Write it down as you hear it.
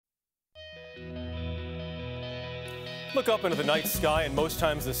Look up into the night sky, and most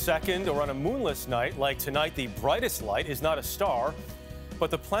times the second, or on a moonless night like tonight, the brightest light is not a star, but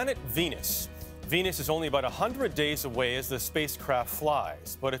the planet Venus. Venus is only about 100 days away as the spacecraft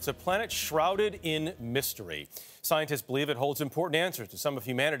flies, but it's a planet shrouded in mystery. Scientists believe it holds important answers to some of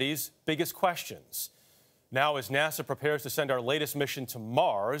humanity's biggest questions. Now, as NASA prepares to send our latest mission to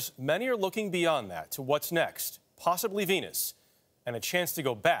Mars, many are looking beyond that to what's next, possibly Venus, and a chance to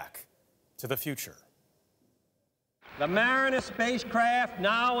go back to the future. The Mariner spacecraft,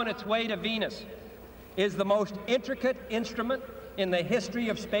 now on its way to Venus, is the most intricate instrument in the history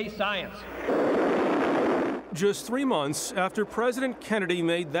of space science. Just 3 months after President Kennedy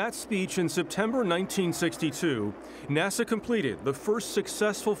made that speech in September 1962, NASA completed the first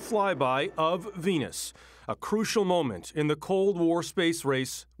successful flyby of Venus, a crucial moment in the Cold War space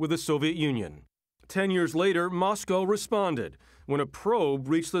race with the Soviet Union. 10 years later, Moscow responded when a probe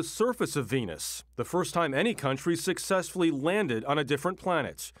reached the surface of Venus, the first time any country successfully landed on a different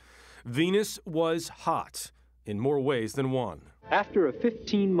planet. Venus was hot in more ways than one. After a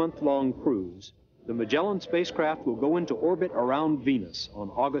 15-month-long cruise, the Magellan spacecraft will go into orbit around Venus on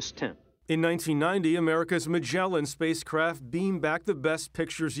August 10th. In 1990, America's Magellan spacecraft beamed back the best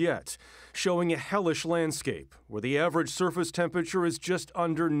pictures yet, showing a hellish landscape where the average surface temperature is just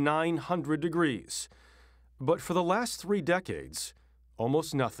under 900 degrees. But for the last 3 decades,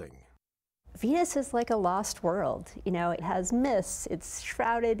 almost nothing. Venus is like a lost world. You know, it has mists, it's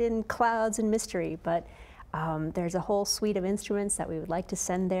shrouded in clouds and mystery, but there's a whole suite of instruments that we would like to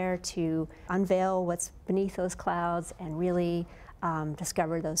send there to unveil what's beneath those clouds and really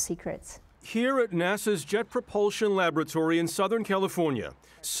discover those secrets. Here at NASA's Jet Propulsion Laboratory in Southern California,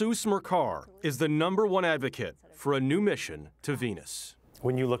 Sue Smerkar is the #1 advocate for a new mission to Venus.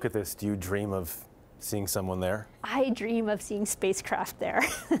 When you look at this, do you dream of seeing someone there? I dream of seeing spacecraft there.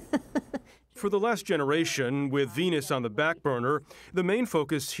 For the last generation, with Venus on the back burner, the main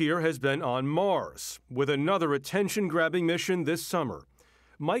focus here has been on Mars, with another attention-grabbing mission this summer.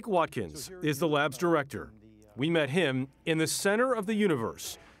 Mike Watkins is the lab's director. We met him in the center of the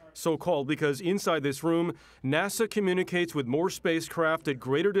universe, so-called because inside this room, NASA communicates with more spacecraft at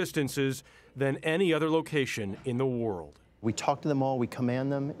greater distances than any other location in the world. We talk to them all, we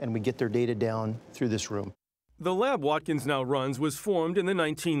command them, and we get their data down through this room. The lab Watkins now runs was formed in the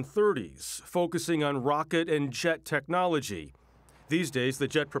 1930s, focusing on rocket and jet technology. These days, the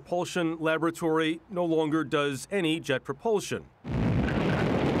Jet Propulsion Laboratory no longer does any jet propulsion.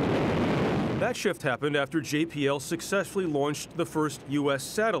 That shift happened after JPL successfully launched the first U.S.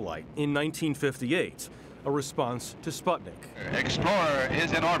 satellite in 1958, a response to Sputnik. Explorer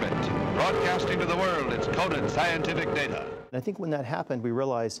is in orbit, broadcasting to the world its coded scientific data. And I think when that happened, we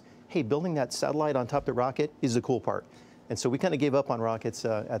realized, hey, building that satellite on top of the rocket is the cool part. And so we kind of gave up on rockets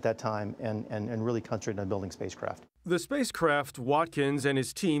at that time and really concentrated on building spacecraft. The spacecraft Watkins and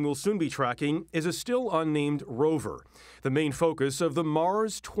his team will soon be tracking is a still unnamed rover, the main focus of the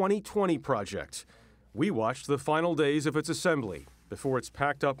Mars 2020 project. We watched the final days of its assembly before it's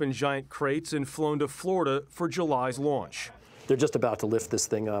packed up in giant crates and flown to Florida for July's launch. They're just about to lift this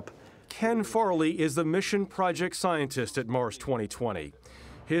thing up. Ken Farley is the mission project scientist at Mars 2020.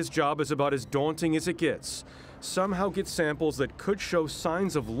 His job is about as daunting as it gets. Somehow get samples that could show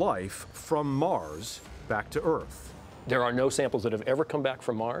signs of life from Mars back to Earth. There are no samples that have ever come back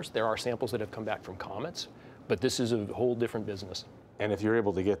from Mars. There are samples that have come back from comets, but this is a whole different business. And if you're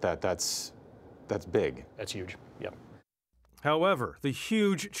able to get that, that's big. That's huge, yep. However, the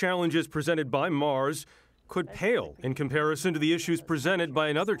huge challenges presented by Mars could pale in comparison to the issues presented by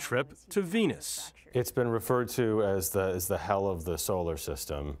another trip to Venus. It's been referred to as the hell of the solar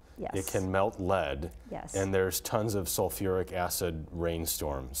system. Yes. It can melt lead. Yes. And there's tons of sulfuric acid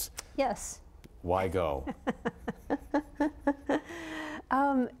rainstorms. Yes. Why go?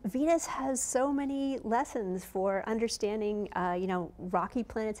 Venus has so many lessons for understanding, rocky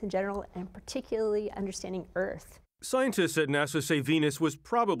planets in general, and particularly understanding Earth. Scientists at NASA say Venus was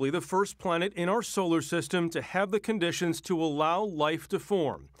probably the first planet in our solar system to have the conditions to allow life to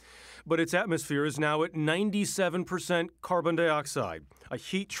form. But its atmosphere is now at 97% carbon dioxide, a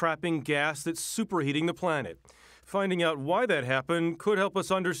heat-trapping gas that's superheating the planet. Finding out why that happened could help us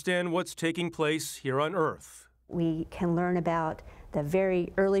understand what's taking place here on Earth. We can learn about the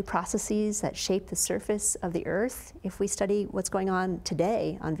very early processes that shape the surface of the Earth if we study what's going on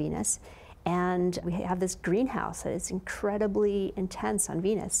today on Venus. And we have this greenhouse that is incredibly intense on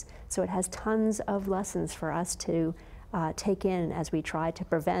Venus. So it has tons of lessons for us to take in as we try to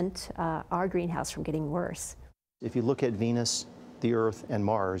prevent our greenhouse from getting worse. If you look at Venus, the Earth, and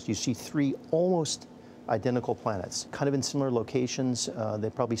Mars, you see 3 almost identical planets, kind of in similar locations. They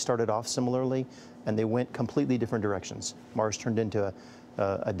probably started off similarly, and they went completely different directions. Mars turned into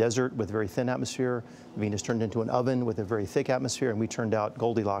a desert with very thin atmosphere. Venus turned into an oven with a very thick atmosphere, and we turned out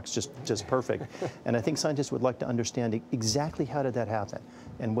Goldilocks, just perfect. And I think scientists would like to understand exactly how did that happen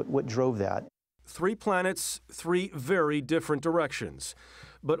and what drove that. 3 planets, 3 very different directions,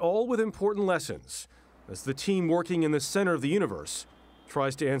 but all with important lessons as the team working in the center of the universe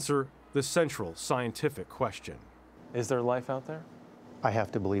tries to answer the central scientific question. Is there life out there? I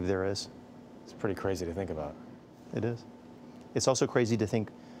have to believe there is. It's pretty crazy to think about. It is. It's also crazy to think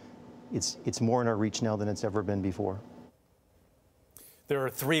it's more in our reach now than it's ever been before. There are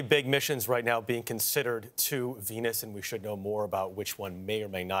 3 big missions right now being considered to Venus, and we should know more about which one may or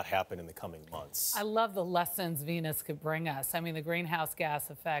may not happen in the coming months. I love the lessons Venus could bring us. I mean, the greenhouse gas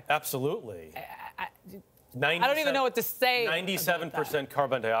effect. Absolutely. I don't even know what to say. 97%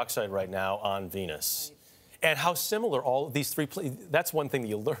 carbon dioxide right now on Venus. Right. And how similar all of these 3, that's one thing that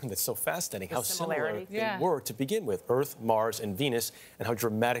you learn that's so fascinating, how similar they were to begin with, Earth, Mars, and Venus, and how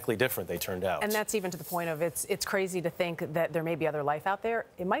dramatically different they turned out. And that's even to the point of it's crazy to think that there may be other life out there.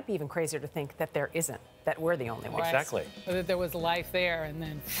 It might be even crazier to think that there isn't, that we're the only ones. Exactly. Or that there was life there and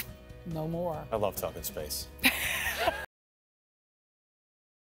then no more. I love talking space.